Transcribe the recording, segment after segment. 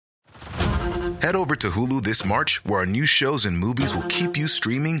Head over to Hulu this March, where our new shows and movies will keep you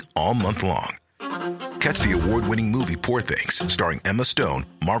streaming all month long. Catch the award-winning movie Poor Things, starring Emma Stone,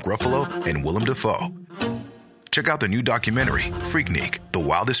 Mark Ruffalo, and Willem Dafoe. Check out the new documentary, Freaknik, The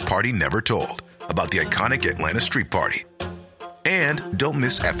Wildest Party Never Told, about the iconic Atlanta Street Party. And don't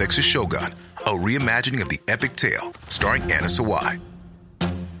miss FX's Shogun, a reimagining of the epic tale, starring Anna Sawai.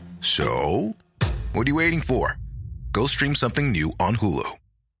 So, what are you waiting for? Go stream something new on Hulu.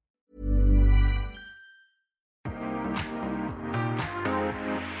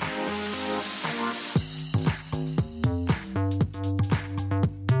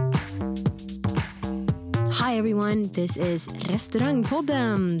 Hi everyone, this is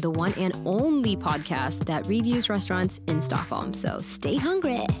Restaurangpodden, the one and only podcast that reviews restaurants in Stockholm. So stay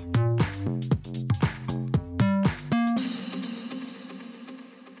hungry.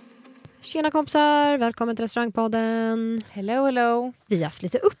 Tjena kompisar, välkommen till Restaurangpodden. Hello, hello. Vi har haft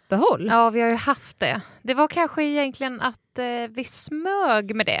lite uppehåll. Ja, vi har ju haft det. Det var kanske egentligen att vi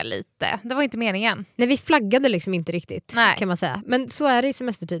smög med det lite. Det var inte meningen. Nej, vi flaggade liksom inte riktigt, Nej. Kan man säga. Men så är det i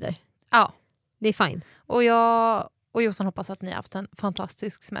semestertider. Ja. Det är fine. Och jag och Jossan hoppas att ni har haft en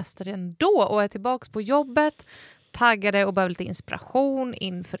fantastisk semester ändå och är tillbaka på jobbet, taggade och behöver lite inspiration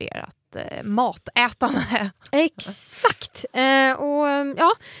inför ert matätande. Exakt. Och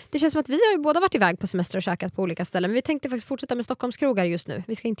ja, det känns som att vi har ju båda varit iväg på semester och käkat på olika ställen. Men vi tänkte faktiskt fortsätta med Stockholmskrogar just nu.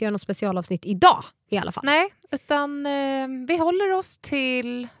 Vi ska inte göra något specialavsnitt idag i alla fall. Nej, utan vi håller oss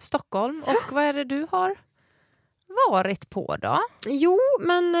till Stockholm. Och vad är det du har varit på då? Jo,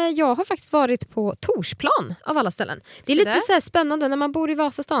 men jag har faktiskt varit på Torsplan av alla ställen. Det är lite så här spännande. När man bor i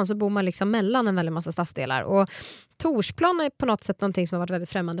Vasastan så bor man liksom mellan en väldigt massa stadsdelar. Och Torsplan är på något sätt någonting som har varit väldigt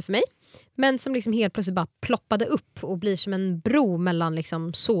främmande för mig. Men som liksom helt plötsligt bara ploppade upp och blir som en bro mellan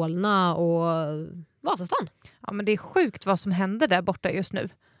liksom Solna och Vasastan. Ja, men det är sjukt vad som händer där borta just nu.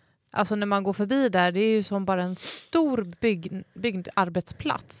 Alltså när man går förbi där, det är ju som bara en stor byggd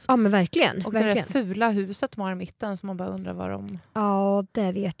arbetsplats. Ja, men verkligen. Och verkligen. det fula huset som har i mitten som man bara undrar vad de... Ja,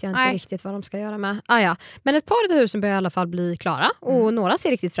 det vet jag inte riktigt vad de ska göra med. Ja. Men ett par av husen börjar i alla fall bli klara. Och några ser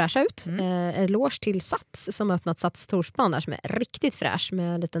riktigt fräscha ut. Eloge till Sats som har öppnat Sats Torsplan där som är riktigt fräsch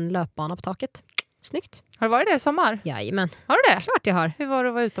med en liten löpbana på taket. Snyggt. Har du varit där i sommar? Jajamän. Har du det? Klart jag har. Hur var det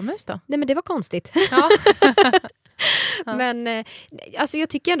att vara utomhus då? Nej, men det var konstigt. Ja. Men alltså jag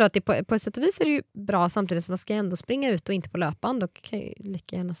tycker ändå att det på ett sätt och vis är det ju bra, samtidigt som man ska ändå springa ut och inte på löpband. Då kan jag ju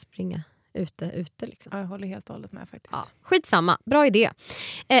lika gärna springa ute liksom. Ja, jag håller helt och hållet med faktiskt. Ja, skitsamma, bra idé.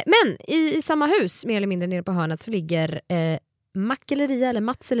 Men i samma hus, mer eller mindre nere på hörnet, så ligger Macelleria eller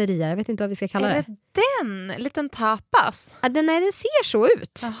Macelleria, jag vet inte vad vi ska kalla det. Är det den? Liten tapas? Ja, den ser så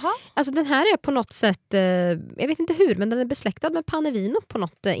ut. Aha. Alltså den här är på något sätt, jag vet inte hur, men den är besläktad med Panevino på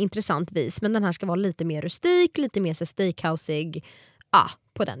något intressant vis. Men den här ska vara lite mer rustik, lite mer så steakhousig,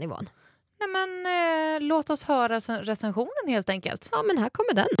 på den nivån. Nej, men låt oss höra recensionen helt enkelt. Ja, men här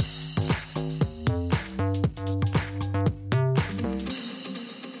kommer den.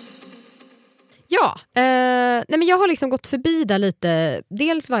 Ja, nej men jag har liksom gått förbi där lite,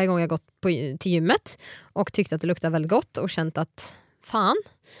 dels varje gång jag gått till gymmet och tyckt att det luktar väldigt gott och känt att fan,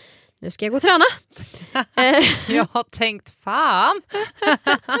 nu ska jag gå och träna. Jag har tänkt fan.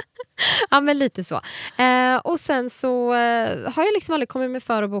 Ja, men lite så. Och sen så har jag liksom aldrig kommit med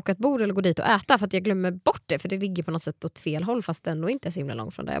för att boka ett bord eller gå dit och äta, för att jag glömmer bort det, för det ligger på något sätt åt fel håll fast det ändå inte är så himla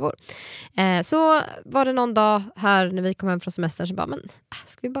långt från där jag bor. Så var det någon dag här när vi kom hem från semestern så bara, men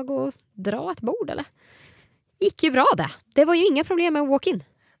ska vi bara gå och dra ett bord eller? Gick ju bra det. Det var ju inga problem med att walk in.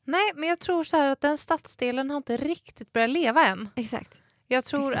 Nej, men jag tror så här att den stadsdelen har inte riktigt börjat leva än. Exakt. Jag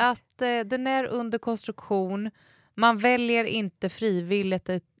tror att den är under konstruktion. Man väljer inte frivilligt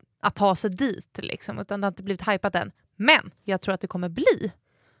att ta sig dit liksom, utan det har inte blivit hypat än. Men jag tror att det kommer bli.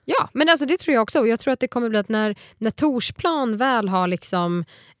 Ja, men alltså det tror jag också. Jag tror att det kommer bli att när Torsplan väl har liksom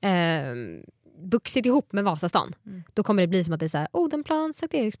vuxit ihop med Vasastan, då kommer det bli som att det är så här, Odenplan,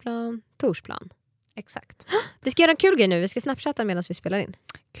 Sankt Eriksplan, Torsplan. Exakt. Vi ska göra en kul grej nu. Vi ska snapchatta medan vi spelar in.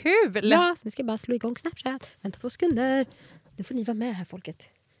 Kul! Ja, vi ska bara slå igång Snapchat. Vänta 2 sekunder. Nu får ni vara med här, folket.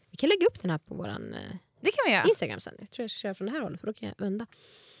 Vi kan lägga upp den här på våran det kan vi göra. Instagram sen. Jag tror jag ska köra från det här hållet, för då kan jag vända.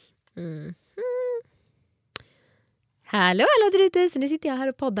 Hallå alla driter, så nu sitter jag här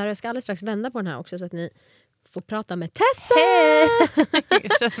och poddar. Jag ska alldeles strax vända på den här också så att ni får prata med Tessa. Hej!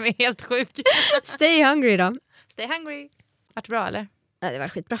 Jag känner mig helt sjuk. Stay hungry då. Stay hungry. Vart bra eller? Nej, det var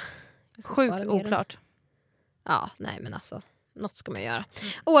skitbra. Sjukt oklart. Ja, nej men alltså. Något ska man göra.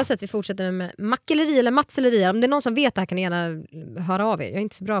 Oavsett, vi fortsätter med Macelleria eller Macelleria. Om det är någon som vet det här kan ni gärna höra av er. Jag är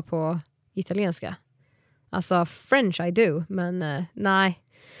inte så bra på italienska. Alltså French I do, men nej.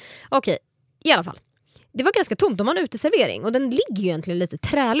 Okej, i alla fall. det var ganska tomt. De har en uteservering och den ligger ju egentligen lite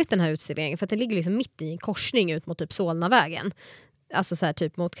träligt den här uteserveringen för att den ligger liksom mitt i en korsning ut mot typ Solnavägen. Alltså så här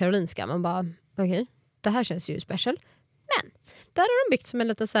typ mot Karolinska. Man bara, okej, det här känns ju special. Men där har de byggt som en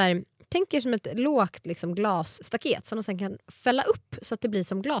liten så här, tänk er som ett lågt liksom glasstaket som de sen kan fälla upp så att det blir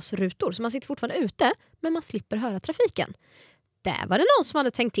som glasrutor. Så man sitter fortfarande ute men man slipper höra trafiken. Där var det någon som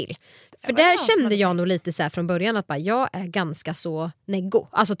hade tänkt till. För där kände jag nog lite så här från början att bara, jag är ganska så neggo.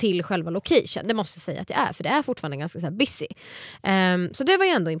 Alltså till själva location. Det måste jag säga att jag är. För det är fortfarande ganska så här busy. Så det var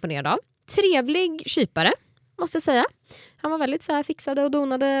jag ändå imponerad av. Trevlig kypare, måste jag säga. Han var väldigt så här fixade och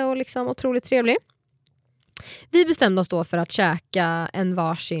donade och liksom otroligt trevlig. Vi bestämde oss då för att käka en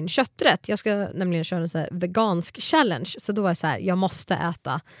varsin kötträtt. Jag ska nämligen köra en så här vegansk challenge. Så då var jag så här, jag måste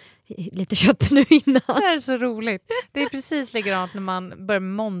äta lite kött nu innan. Det är så roligt. Det är precis likadant när man börjar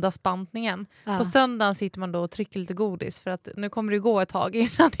med måndagsbantningen. Ja. På söndagen sitter man då och trycker lite godis för att nu kommer det gå ett tag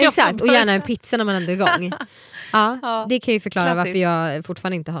innan. Exakt, och gärna en pizza när man ändå är igång. Ja, det kan ju förklara klassiskt. varför jag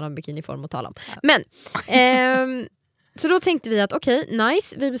fortfarande inte har någon bikiniform att tala om. Ja. Men så då tänkte vi att okej,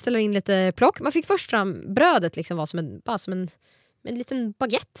 nice, vi beställer in lite plock. Man fick först fram brödet liksom var som en liten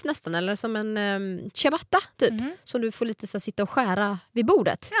baguette nästan, eller som en ciabatta typ, som du får lite så sitta och skära vid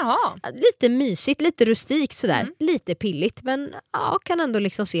bordet. Jaha. Lite mysigt, lite rustikt sådär, lite pilligt, men ja, kan ändå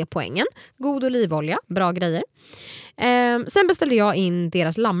liksom se poängen. God olivolja, bra grejer. Sen beställde jag in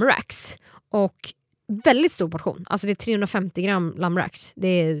deras lammracks och väldigt stor portion, alltså det är 350 gram lammracks,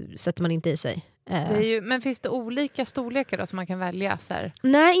 det sätter man inte i sig. Det är ju, men finns det olika storlekar då som man kan välja? Så här?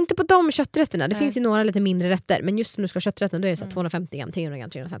 Nej, inte på de kötträtterna. Det finns ju några lite mindre rätter. Men just om du ska ha kötträtterna då är det så 250 gram, 300 gram,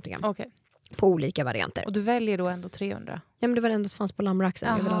 350 gram. Okay. På olika varianter. Och du väljer då ändå 300? Ja, men det var det enda som fanns på lammraxen.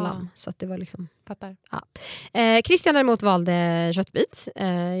 Jag vill ha lamm. Så att det var liksom... Fattar. Ja. Christian däremot valde köttbit.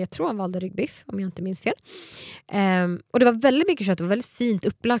 Jag tror han valde ryggbiff om jag inte minns fel. Och det var väldigt mycket kött. Det var väldigt fint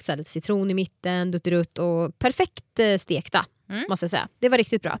upplagt. Så här, lite citron i mitten, dutterutt och perfekt stekta. Måste jag säga. Det var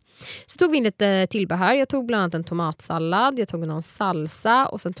riktigt bra. Så tog vi in lite tillbehör. Jag tog bland annat en tomatsallad. Jag tog någon salsa.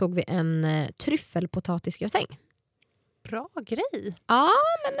 Och sen tog vi en tryffelpotatisgratäng. Bra grej. Ja,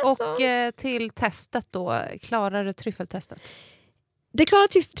 men alltså... Och till testet då, klarar du tryffeltestet? Det klarar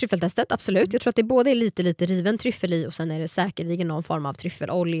tryffeltestet, absolut. Jag tror att det både är lite riven tryffel i och sen är det säkerligen någon form av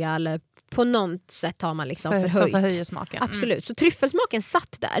tryffelolja eller på något sätt har man liksom förhöjt. Som förhöjer smaken. Absolut, så tryffelsmaken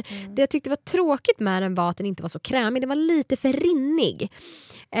satt där. Det jag tyckte var tråkigt med den var att den inte var så krämig. Den var lite för rinnig.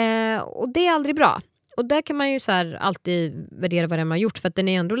 Och det är aldrig bra. Och där kan man ju så här alltid värdera vad den har gjort för att den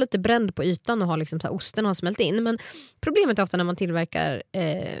är ändå lite bränd på ytan och har liksom så här, osten har smält in. Men problemet är ofta när man tillverkar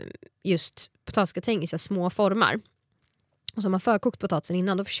just potatisgratäng i så här små formar. Och så har man förkokt potatisen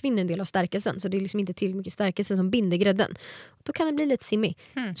innan, då försvinner en del av stärkelsen. Så det är liksom inte tillräckligt mycket stärkelse som binder grädden. Då kan det bli lite simmig.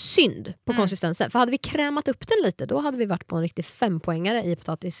 Synd på konsistensen. För hade vi krämat upp den lite, då hade vi varit på en riktig 5-poängare i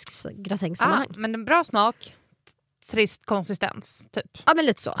potatisgratängsammanhang. Men en bra smak, trist konsistens typ. Ja, men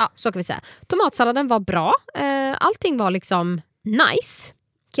lite så. Ja. Så kan vi säga. Tomatsalladen var bra. Allting var liksom nice,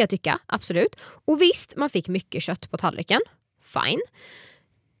 kan jag tycka. Absolut. Och visst, man fick mycket kött på tallriken. Fine.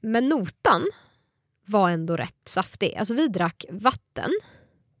 Men notan var ändå rätt saftig. Alltså vi drack vatten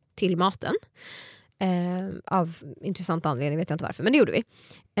till maten. Av intressant anledning, vet jag inte varför. Men det gjorde vi.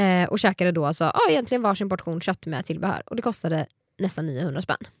 Och käkade då alltså, egentligen varsin portion kött med tillbehör. Och det kostade nästan 900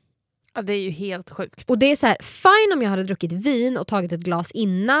 spänn. Ja, det är ju helt sjukt. Och det är så här, fine om jag hade druckit vin och tagit ett glas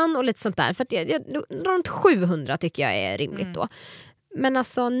innan och lite sånt där. För att runt 700 tycker jag är rimligt då. Men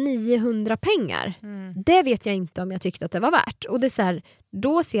alltså 900 pengar, det vet jag inte om jag tyckte att det var värt. Och det är så här,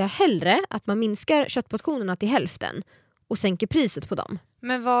 då ser jag hellre att man minskar köttportionerna till hälften och sänker priset på dem.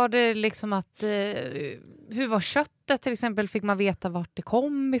 Men var det liksom att, hur var köttet till exempel? Fick man veta vart det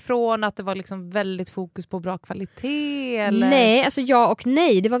kom ifrån? Att det var liksom väldigt fokus på bra kvalitet? Eller? Nej, alltså ja och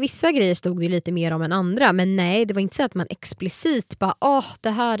nej. Det var vissa grejer stod vi lite mer om än andra. Men nej, det var inte så att man explicit bara,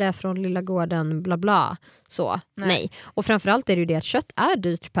 det här är från lilla gården, bla bla. Så, nej. Och framförallt är det ju det att kött är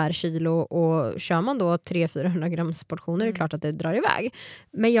dyrt per kilo och kör man då 300-400 grams portioner är det klart att det drar iväg.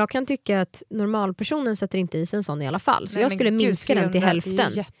 Men jag kan tycka att normalpersonen sätter inte i sig en sån i alla fall. Så jag skulle minska den till hälften. Det är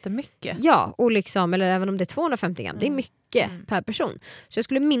ju jättemycket. Ja, och liksom, eller även om det är 250 gram, det är mycket per person. Så jag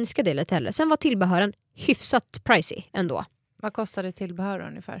skulle minska det lite hellre. Sen var tillbehören hyfsat pricey ändå. Vad kostade tillbehör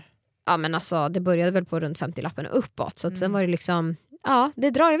ungefär? Ja, men alltså det började väl på runt 50-lappen och uppåt. Så att sen var det liksom, det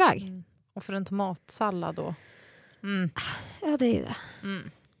drar iväg. Och för en tomatsallad då? Ja, det är ju det.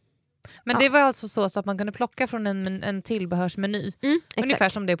 Men det var alltså så att man kunde plocka från en tillbehörsmeny. Ungefär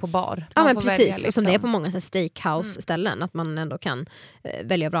som det är på bar. Ja, men precis. Liksom. Och som det är på många steakhouse-ställen. Att man ändå kan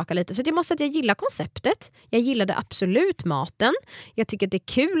välja och vraka lite. Så jag måste säga att jag gillar konceptet. Jag gillade absolut maten. Jag tycker att det är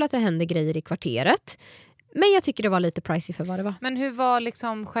kul att det händer grejer i kvarteret. Men jag tycker det var lite pricey för vad det var. Men hur var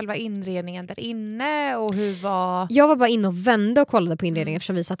liksom själva inredningen där inne? Och hur var... Jag var bara inne och vände och kollade på inredningen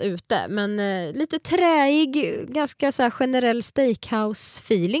eftersom vi satt ute. Men lite träig, ganska så här generell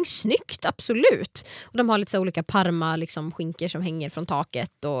steakhouse-feeling. Snyggt, absolut. Och de har lite så här olika parma liksom, skinkor som hänger från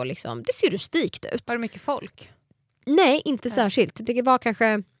taket. Och liksom, det ser rustikt ut. Var det mycket folk? Nej, inte särskilt. Det var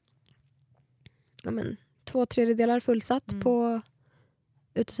kanske 2/3 fullsatt på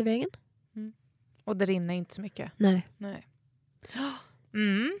uteserveringen. Och där inne inte så mycket? Nej.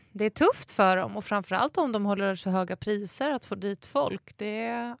 Det är tufft för dem och framförallt om de håller så höga priser att få dit folk.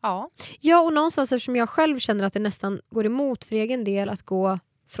 Ja, och någonstans eftersom jag själv känner att det nästan går emot för egen del att gå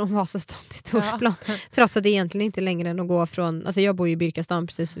från Vasastan till Torsplan. Ja. Trots att det egentligen inte är längre än att gå från... Alltså jag bor ju i Birkastan,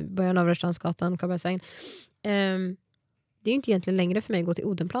 precis i början av Rörstrandsgatan, Karlbergsvägen. Det är ju inte egentligen längre för mig att gå till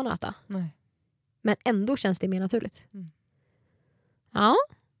Odenplan och äta. Nej. Men ändå känns det mer naturligt. Ja.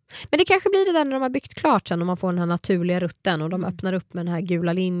 Men det kanske blir det där när de har byggt klart sen, om man får den här naturliga rutten och de öppnar upp med den här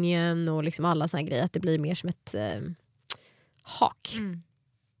gula linjen och liksom alla såna här grejer, att det blir mer som ett hak.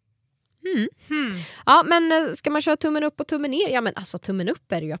 Ja, men ska man köra tummen upp och tummen ner? Ja, men alltså tummen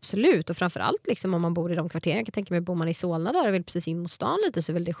upp är det ju absolut, och framförallt liksom om man bor i de kvarteren. Jag kan tänka mig, bor man i Solna där och vill precis in mot stan lite,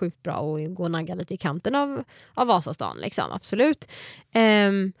 så är väl det sjukt bra att gå och nagga lite i kanten av Vasastan liksom, absolut.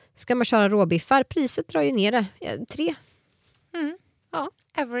 Ska man köra råbiffar, priset drar ju ner det. 3. Ja.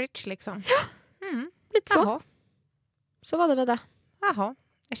 Average liksom. Lite så. Jaha. Så var det med det. Jaha,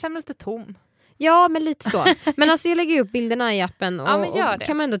 jag känner mig lite tom. Ja, men lite så. Men alltså jag lägger upp bilderna i appen och, men gör det. Och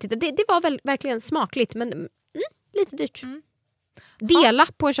kan man ändå titta. Det var verkligen smakligt, men lite dyrt. Dela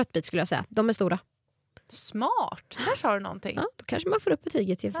på en köttbit skulle jag säga. De är stora. Smart, där sa du någonting. Ja, då kanske man får upp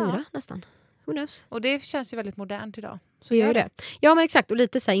betyget till 4 nästan. Who knows? Och det känns ju väldigt modernt idag. Så det gör det. Ja, men exakt. Och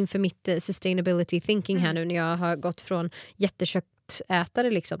lite så här inför mitt sustainability thinking här nu, när jag har gått från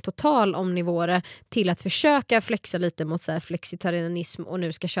jätteköttätare liksom, total omnivåre, till att försöka flexa lite mot så här flexitarianism, och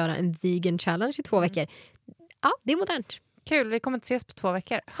nu ska köra en vegan challenge i 2 veckor. Ja, det är modernt. Kul, vi kommer inte ses på 2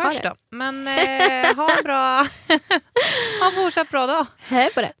 veckor. Hörs då. Men ha en bra... ha en fortsatt bra dag.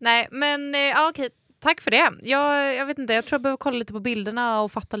 Hej på det. Nej, men okej. Tack för det. Jag vet inte, jag tror jag behöver kolla lite på bilderna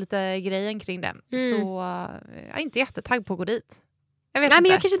och fatta lite grejen kring det. Så jag är inte jättetagg på att gå dit. Jag vet inte.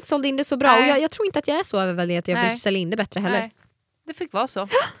 Men jag kanske inte sålde in det så bra. Och jag tror inte att jag är så överväldigad att jag vill sälja in det bättre heller. Nej. Det fick vara så.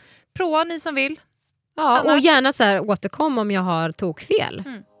 Prova ni som vill. Ja, annars... och gärna så här, återkom om jag har tokfel.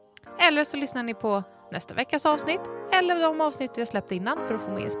 Eller så lyssnar ni på nästa veckas avsnitt. Eller de avsnitt vi har släppt innan, för att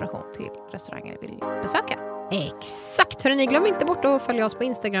få mer inspiration till restauranger ni vill besöka. Exakt, hörrni, glöm inte bort att följa oss på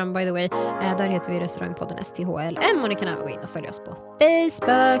Instagram, by the way. Där heter vi restaurangpodden STHLM, och ni kan även gå in och följa oss på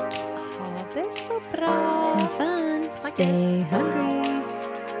Facebook. Ha det så bra. Have fun, stay hungry.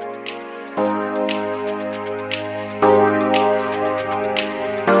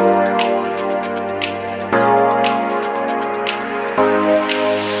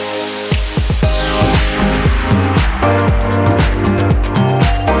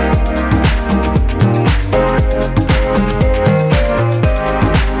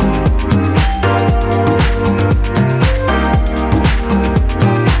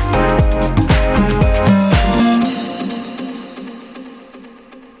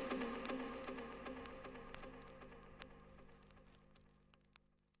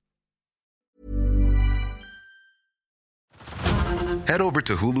 Head over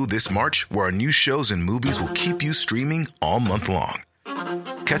to Hulu this March, where our new shows and movies will keep you streaming all month long.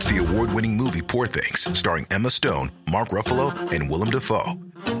 Catch the award-winning movie Poor Things, starring Emma Stone, Mark Ruffalo, and Willem Dafoe.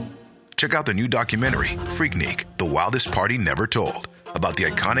 Check out the new documentary, Freaknik, The Wildest Party Never Told, about the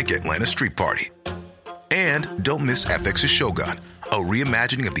iconic Atlanta Street Party. And don't miss FX's Shogun, a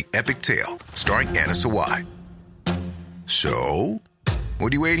reimagining of the epic tale, starring Anna Sawai. So,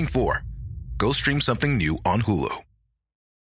 what are you waiting for? Go stream something new on Hulu.